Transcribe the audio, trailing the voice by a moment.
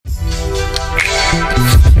Hi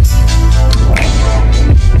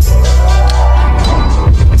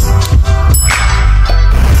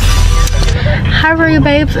Royale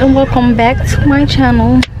Babes, and welcome back to my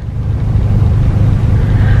channel.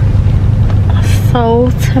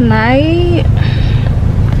 So tonight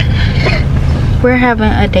we're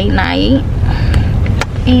having a date night,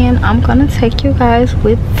 and I'm gonna take you guys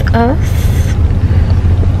with us.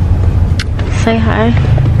 Say hi.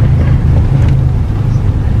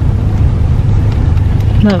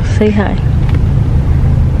 No, say hi.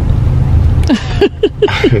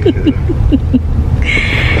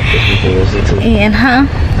 And huh?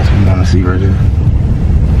 That's what we want to see right there.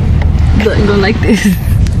 Go like this.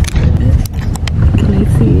 Can I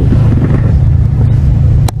see it?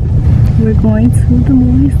 We're going to the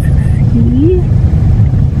movies to see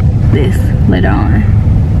this later on.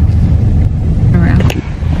 Around.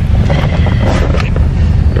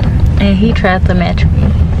 And he tried to match me.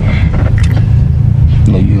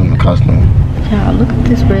 No, you in the costume. Y'all, look at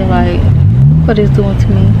this red light. What it's doing to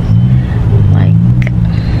me. Like,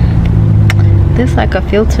 this like a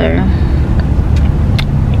filter.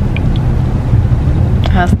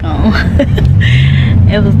 How's it going?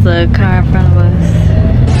 It was the car in front of us.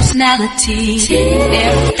 Personality,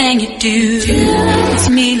 everything you do, it's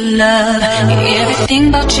me love, everything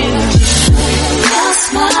about you. Your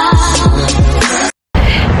smile.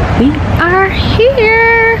 We are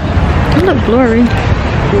here. It look blurry.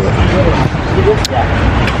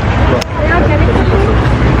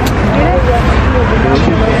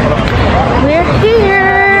 We're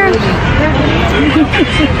here.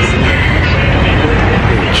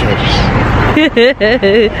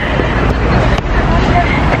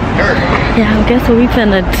 Yeah, guess what we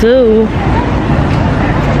finna do?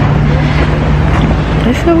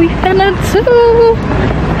 That's what we finna do.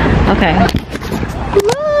 Okay.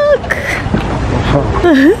 Look.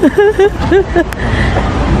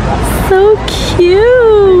 So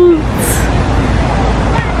cute.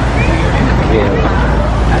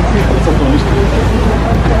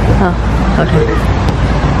 Oh, okay.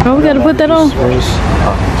 Oh, we gotta put that on.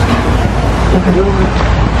 Okay.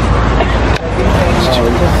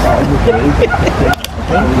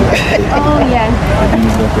 Oh, yes.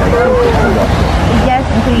 Yes,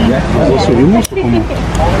 please.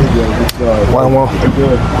 Why more?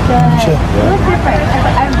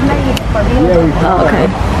 Oh, okay.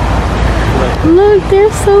 Look,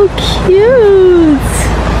 they're so cute.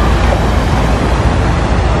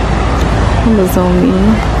 I'm gonna zoom in.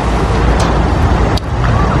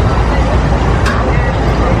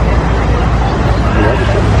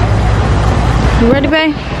 You ready,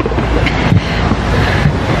 babe?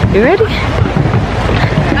 You ready?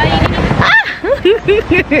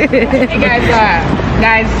 Hey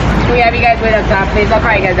guys, can we have you guys wait up top, please? I'll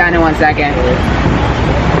call you guys down in 1 second.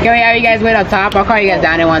 Can we have you guys wait up top? I'll call you guys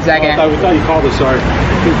down in 1 second. We thought you called us, sorry.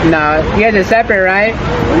 No, you guys are separate, right?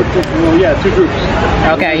 Well, yeah, 2 groups.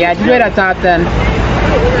 Okay, yeah, just wait up top then.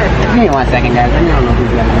 Give me 1 second, guys. I don't know who's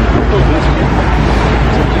gonna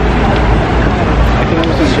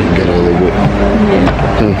Get a little bit.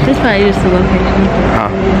 Yeah. This probably is the location. Huh?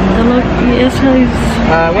 The it's probably.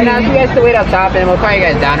 we're not you guys to wait up top, and we'll call you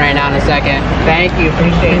guys down right now in a second. Thank you,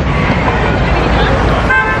 appreciate it.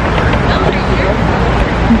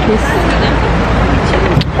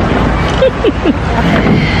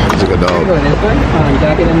 It's like a dog.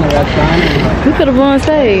 Jacket in the restaurant. We could have on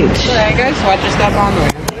stage. Alright, guys, watch your step on the way.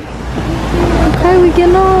 Okay, we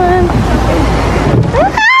getting on.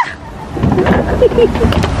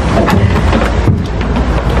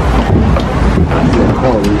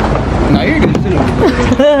 No, you're good.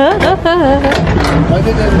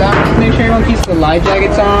 Other than that, just make sure everyone keeps the life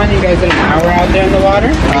jackets on. You guys did an hour out there in the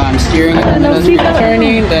water. Steering in the middle for the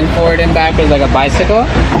turning, then forward and backwards like a bicycle.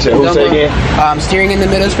 Steering in the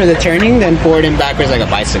middle for the turning, then forward and backwards like a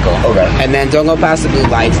bicycle. Okay. And then don't go past the blue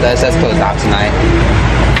lights. That says closed off tonight.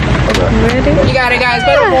 Okay. Ready? You got it, guys.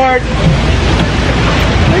 Go aboard.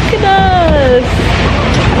 Look at us.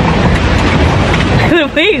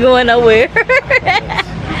 We ain't going nowhere.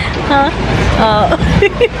 Huh?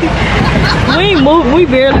 We ain't move. We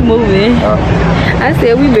barely moving. I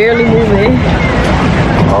said we barely moving.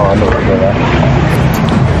 Oh, I know what's going on.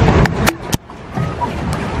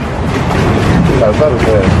 That's better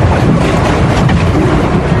than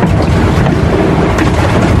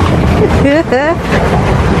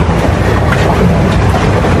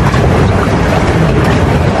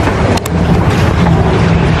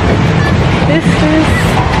This is.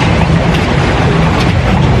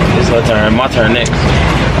 It's her turn. My turn next.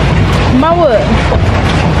 My what?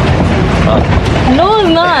 No, it's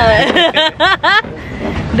not.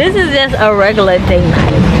 This is just a regular date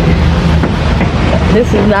night. This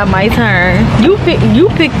is not my turn. You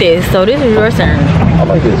pick this, so this is your turn. I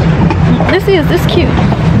like this. This cute.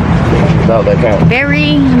 Without that count.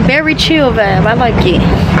 Very chill vibe. I like it.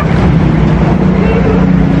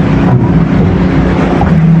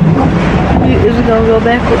 Is it gonna go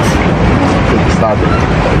backwards? Stop it.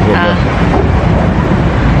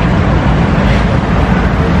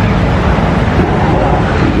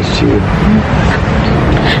 It's chill.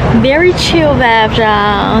 Very chill vibe,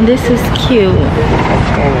 y'all. This is cute.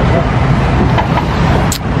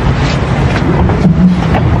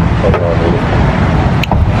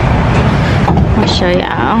 I'll show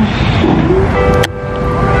y'all.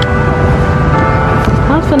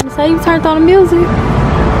 I was gonna say you turned on the music.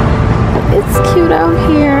 It's cute out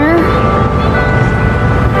here.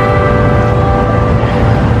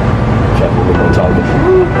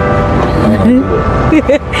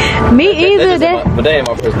 Me either. But that ain't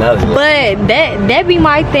my personality. But that be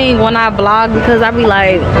my thing when I vlog, because I be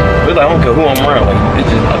like, I don't care who I'm around. Like, it's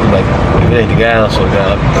just, I be like, if it ain't the guy, I swear to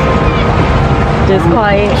God. just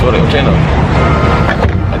quiet. I swear to God, you know.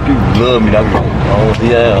 Like, people love me. I be like, I don't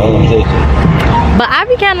see that. I don't say shit. But I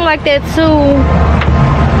be kind of like that too,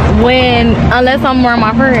 unless I'm around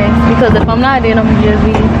my friends. Because if I'm not, then I'm just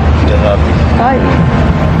be quiet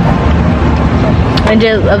and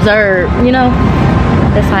just observe, you know.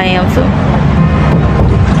 That's how I am too.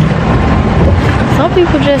 Some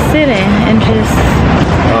people just sitting and just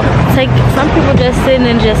some people just sitting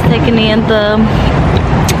and just taking in the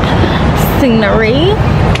scenery.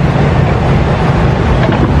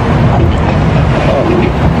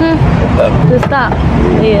 Just stop.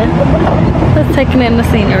 Yeah. Just taking in the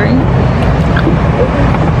scenery.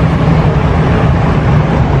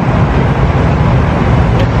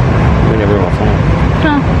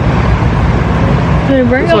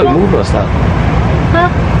 Bring it's like move or stop? Huh?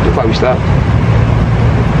 You probably stop.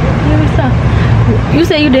 Let me stop. You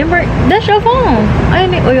said you didn't bring? That's your phone. I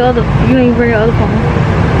didn't. Or your other? You didn't bring your other phone.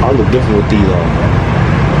 I look different with these on.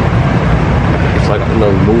 It's like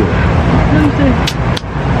another movie.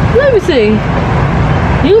 Let me see.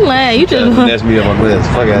 You lying? You just. That's me on my glass.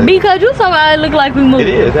 Fuck out. Because you saw I look like we moved. It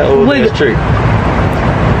is that old ass trick.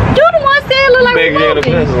 You the one said it look like we moved.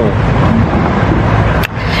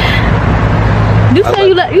 You say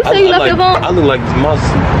you left your phone? I look like my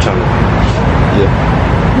chocolate. Yeah.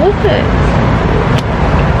 What's that?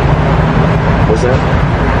 What's that?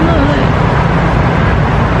 No,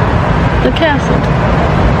 the castle.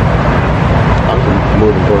 I'm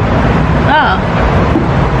moving forward. Oh.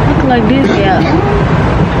 Look like this, yeah.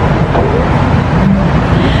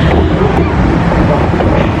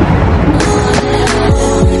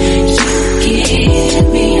 You give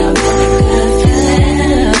me a really good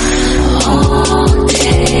feeling all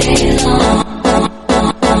day long.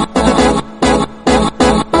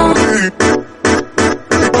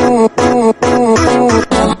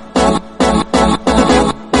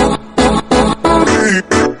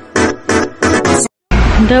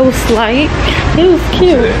 That was like, it was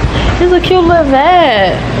cute. It was a cute little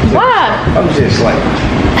vibe. Why? I'm just like.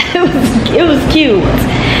 It was cute.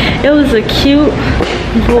 It was a cute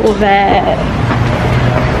little vibe.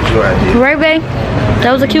 Your idea. Right, babe?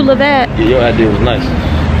 That was a cute little vibe. Yeah, your idea was nice.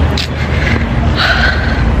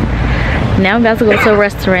 Now I'm about to go to a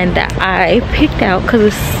restaurant that I picked out because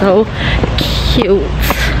it's so cute.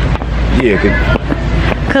 Yeah,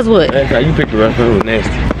 cause what? That's how you picked the restaurant. It was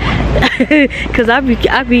nasty. Cause I be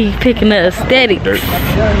picking the aesthetics,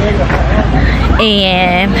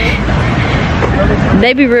 and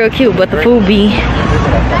they be real cute, but the food be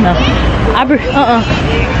no.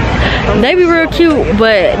 They be real cute,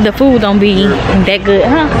 but the food don't be that good,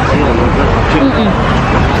 huh?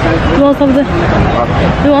 You want something?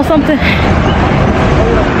 You want something?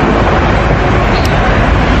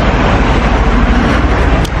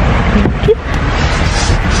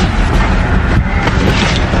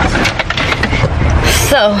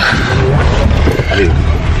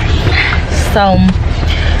 So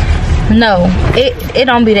no, it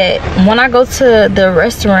don't be that. When I go to the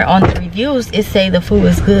restaurant, on the reviews it say the food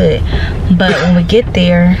is good, but when we get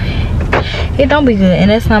there it don't be good,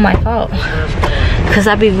 and that's not my fault, because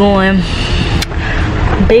I be going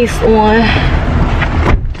based on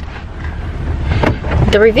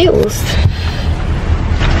the reviews.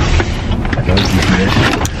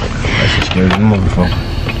 That's scary motherfucker.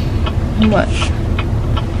 What?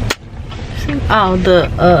 Oh, the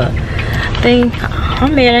thing.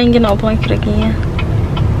 I'm mad I ain't get no blanket again.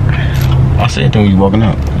 I said that when you walking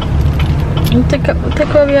out. You think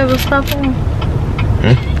where we ever stop on?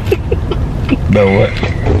 About what?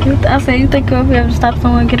 I said you think where we ever stop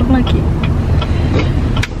somewhere and get a blanket?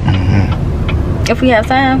 If we have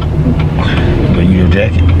time. But you your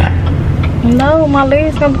jacket. No, my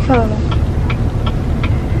legs gonna be cold.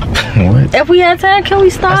 What? If we have time, can we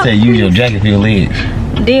stop? I said use your jacket for your legs.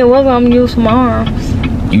 Then what gonna use for my arms?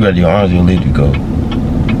 You rather your arms or your legs to go?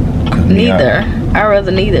 Neither. I'd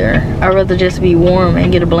rather neither. I'd rather just be warm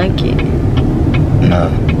and get a blanket. Nah.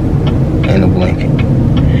 Ain't a blanket.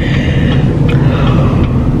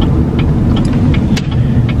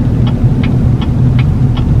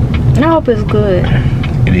 I hope it's good.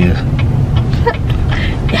 It is.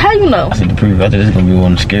 How you know? I said the preview. I thought this is gonna be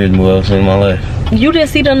one of the scariest movies I've seen in my life. You didn't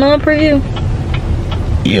see the Nun preview?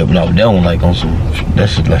 Yeah, but no, that one like on some. That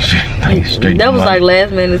shit like straight. That was demonic. like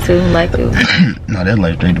last minute too. Like it was. No, that's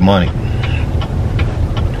like straight demonic.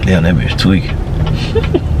 Damn, that bitch tweaking.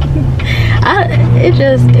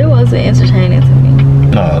 It wasn't entertaining to me.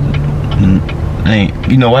 Nah, ain't.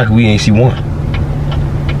 You know why? 'Cause we ain't see one.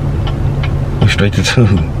 We straight to two.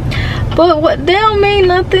 But what? They don't mean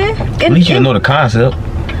nothing. At least you know the concept.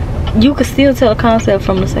 You could still tell the concept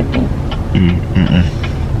from the second one.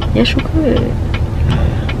 Yes, you could.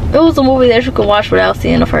 It was a movie that you could watch without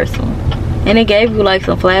seeing the first one, and it gave you like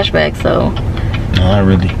some flashbacks. So. No, not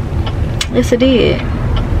really. Yes, it did.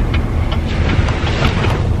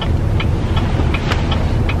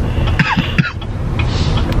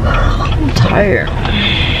 I'm tired.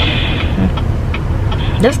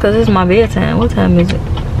 That's because it's my bedtime. What time is it?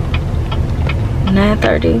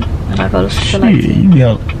 9:30. And I go to sleep like 10. You be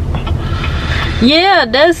out Yeah,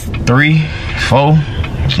 that's 3, 4.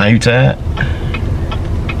 Now you tired?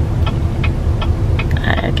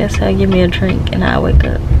 I guess I'll give me a drink and I'll wake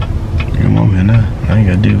up. Come on, man. Now I ain't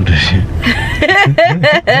gotta deal with this shit.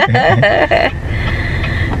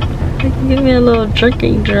 Give me a little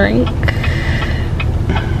drinking drink.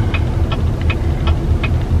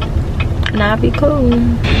 And I'll be cool.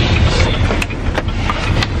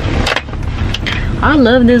 I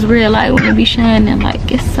love this red light when it be shining.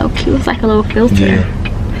 Like, it's so cute. It's like a little filter.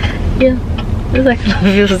 Yeah. It's like a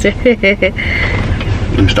little filter.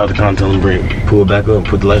 Let me start the content and bring pull it back up,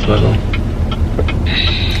 put the lights back on.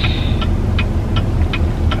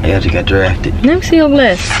 I just got drafted. Let me see your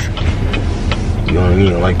glasses. You know what I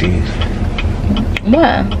mean? I like these.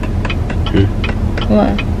 Why?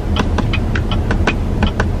 Why?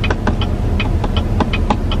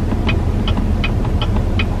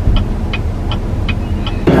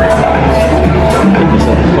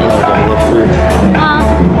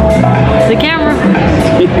 The camera.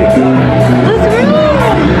 What's wrong?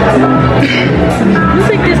 You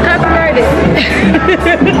think this copyrighted?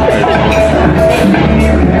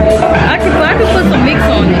 I could put some mix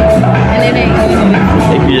on it, and it ain't gonna mix.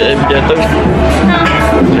 Maybe that thirsty. Huh?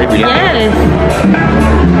 Maybe that. Yes.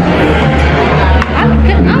 I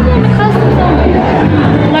want to custom something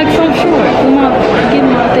like some short. Give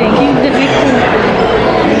me my thing. Can you dip me cool?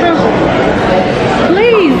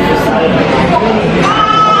 Please.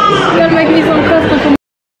 You gotta make me some custom for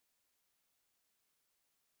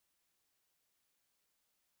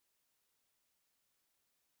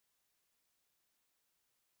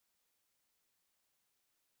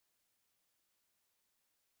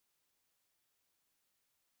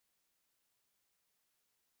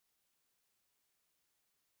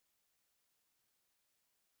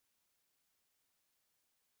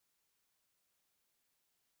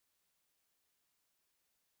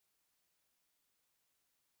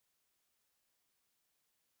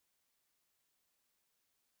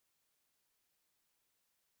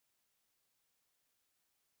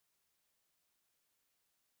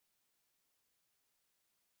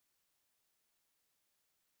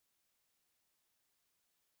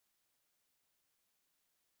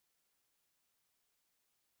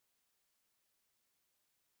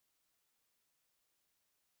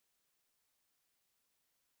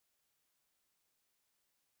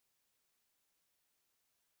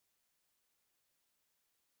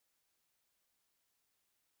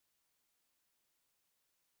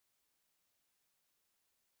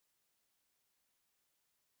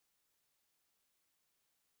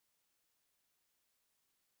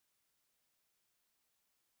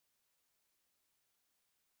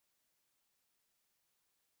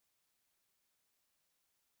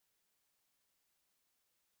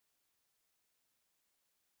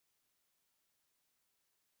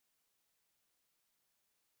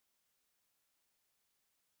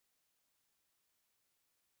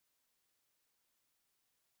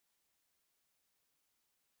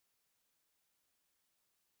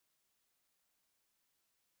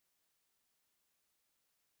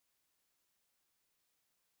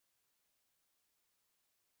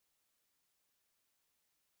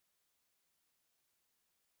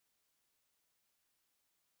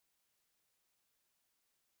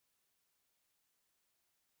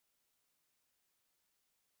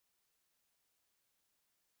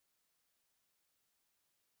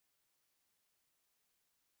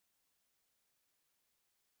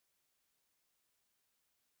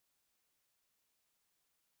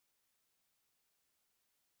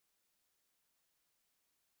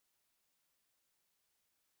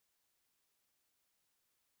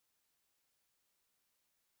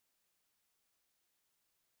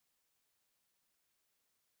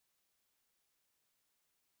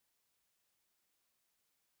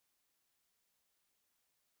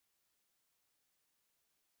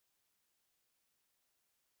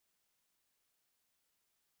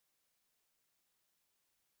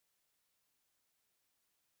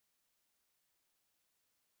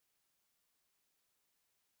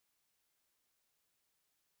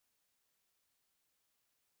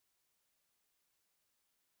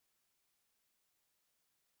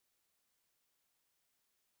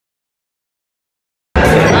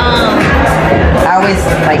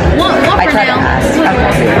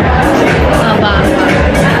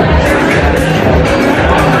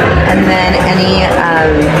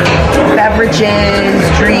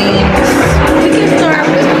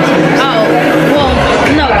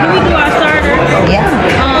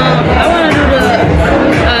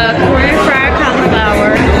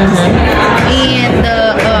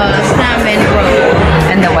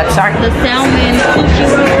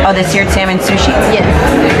Oh, the seared salmon sushi? Yes.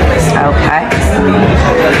 Okay.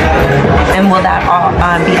 And will that all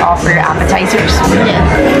be all for your appetizers? Yes.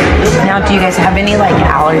 Now, do you guys have any like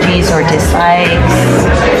allergies or dislikes?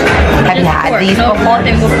 Have you had these no, before?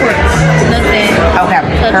 Nothing with pork. Nothing. Okay,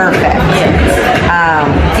 perfect.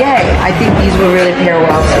 Yeah, I think these will really pair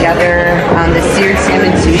well together. The seared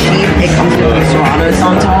salmon sushi, it comes with the serranos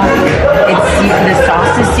on top. The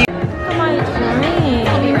sauce is seared. Come on, drink.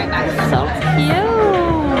 I'll be right back. So cute.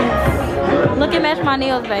 Look, it matched my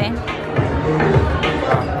nails, babe.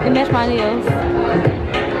 It matched my nails.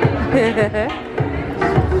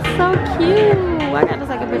 It's so cute. I gotta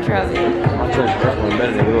take a picture of it. My choice is definitely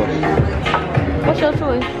better than yours. What's your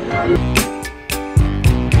choice?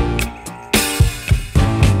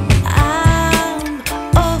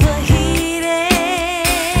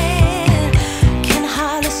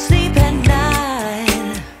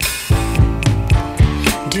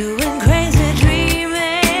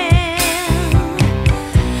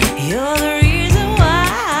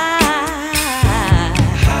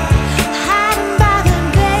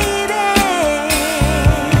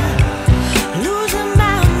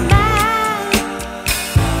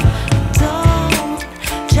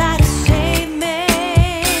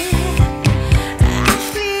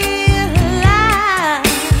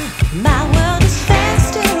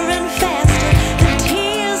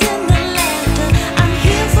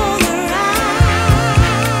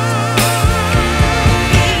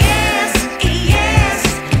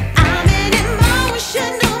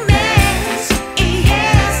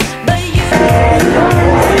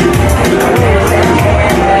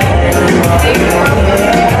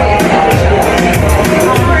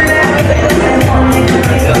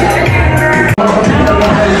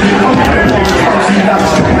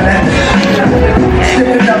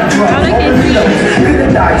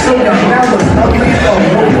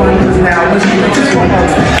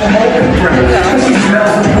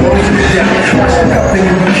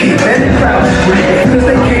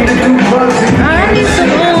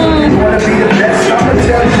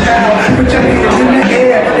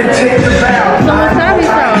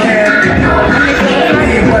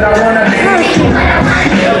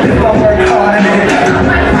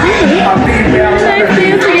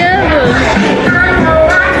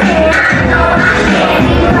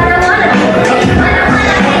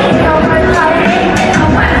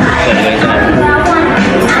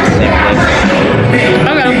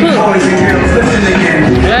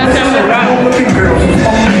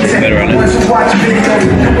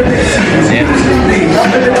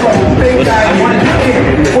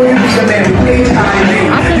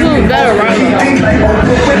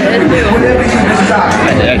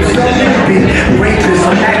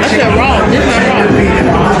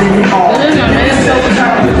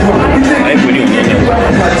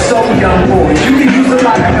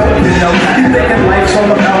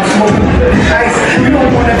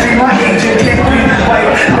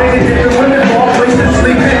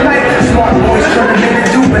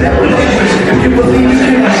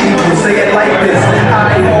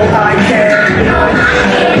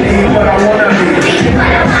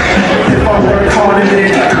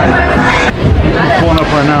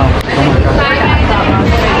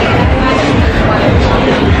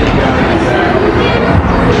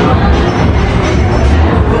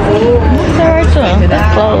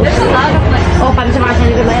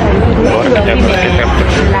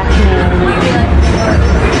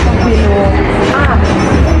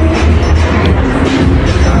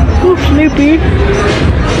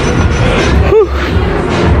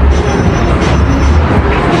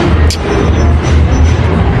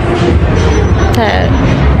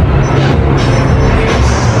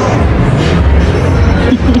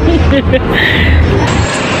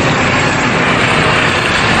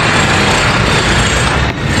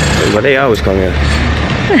 But they always come in.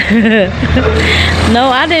 No,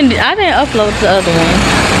 I didn't upload the other one.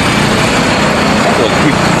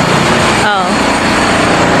 Oh.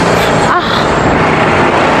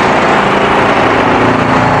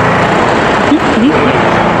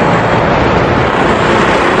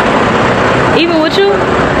 Even with you?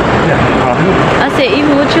 I said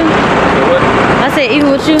even with you? I said even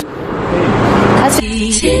with you? I said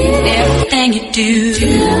everything you do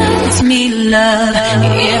makes me love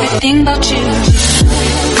everything about you.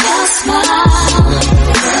 Your smile,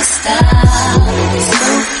 your style, so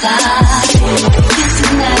fly. Kiss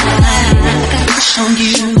tonight, got to show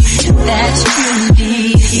you that's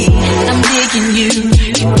truly. I'm digging you,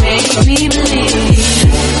 you make me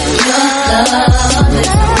believe. Your love is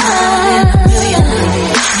one in a million.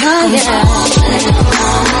 You're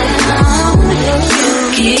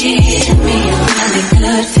you give me a really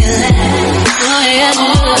good feeling. Oh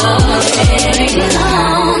yeah.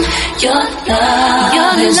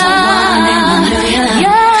 your love.